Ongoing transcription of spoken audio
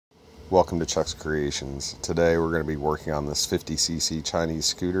Welcome to Chuck's Creations. Today we're going to be working on this 50cc Chinese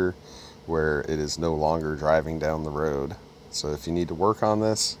scooter where it is no longer driving down the road. So if you need to work on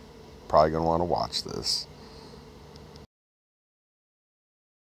this, probably going to want to watch this.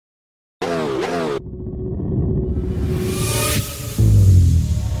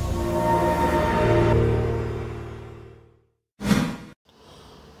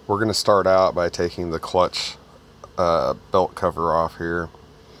 We're going to start out by taking the clutch belt cover off here.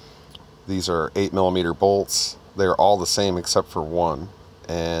 These are 8mm bolts. They're all the same except for one,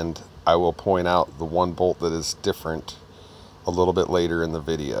 and I will point out the one bolt that is different a little bit later in the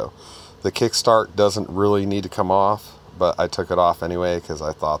video. The kickstart doesn't really need to come off, but I took it off anyway because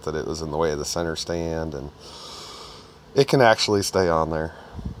I thought that it was in the way of the center stand, and it can actually stay on there.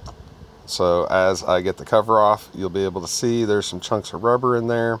 So as I get the cover off, you'll be able to see there's some chunks of rubber in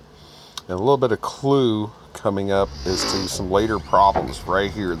there, and a little bit of clue coming up is to some later problems. Right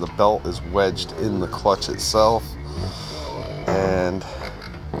here, the belt is wedged in the clutch itself, and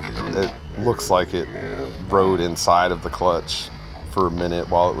it looks like it rode inside of the clutch for a minute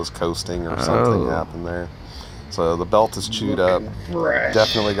while it was coasting or something happened there. So the belt is chewed up. Fresh.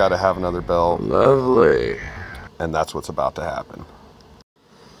 Definitely got to have another belt. Lovely. And that's what's about to happen.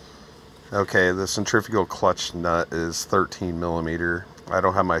 Okay, the centrifugal clutch nut is 13mm. I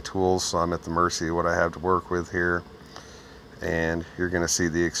don't have my tools, so I'm at the mercy of what I have to work with here. And you're going to see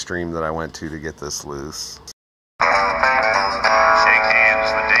the extreme that I went to get this loose. Shake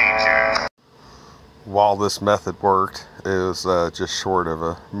hands, the danger. While this method worked, it was just short of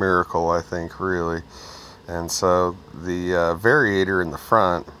a miracle, I think, really. And so the variator in the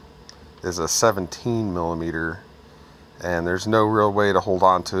front is a 17mm, and there's no real way to hold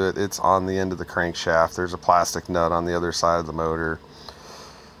on to it. It's on the end of the crankshaft. There's a plastic nut on the other side of the motor.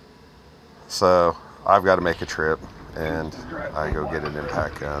 So I've got to make a trip, and I go get an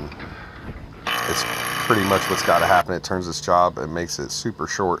impact gun. It's pretty much what's got to happen. It turns this job and makes it super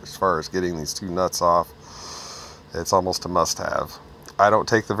short as far as getting these two nuts off. It's almost a must-have. I don't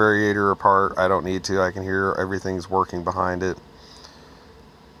take the variator apart. I don't need to. I can hear everything's working behind it.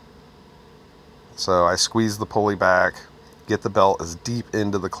 So I squeeze the pulley back, get the belt as deep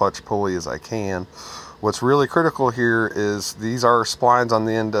into the clutch pulley as I can. What's really critical here is these are splines on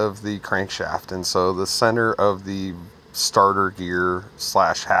the end of the crankshaft, and so the center of the starter gear /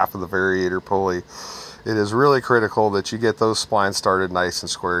 half of the variator pulley, it is really critical that you get those splines started nice and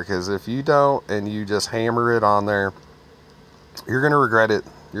square, because if you don't and you just hammer it on there, you're going to regret it.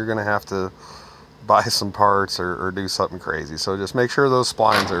 You're going to have to buy some parts or do something crazy. So just make sure those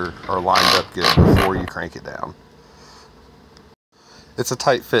splines are lined up good before you crank it down. It's a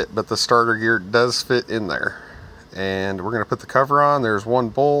tight fit, but the starter gear does fit in there. And we're going to put the cover on. There's one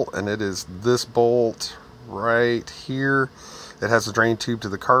bolt, and it is this bolt right here. It has a drain tube to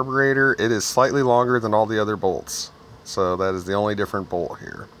the carburetor. It is slightly longer than all the other bolts, so that is the only different bolt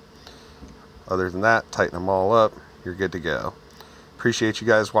here. Other than that, tighten them all up, you're good to go. Appreciate you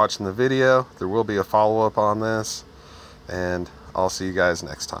guys watching the video. There will be a follow-up on this, and I'll see you guys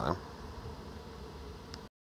next time.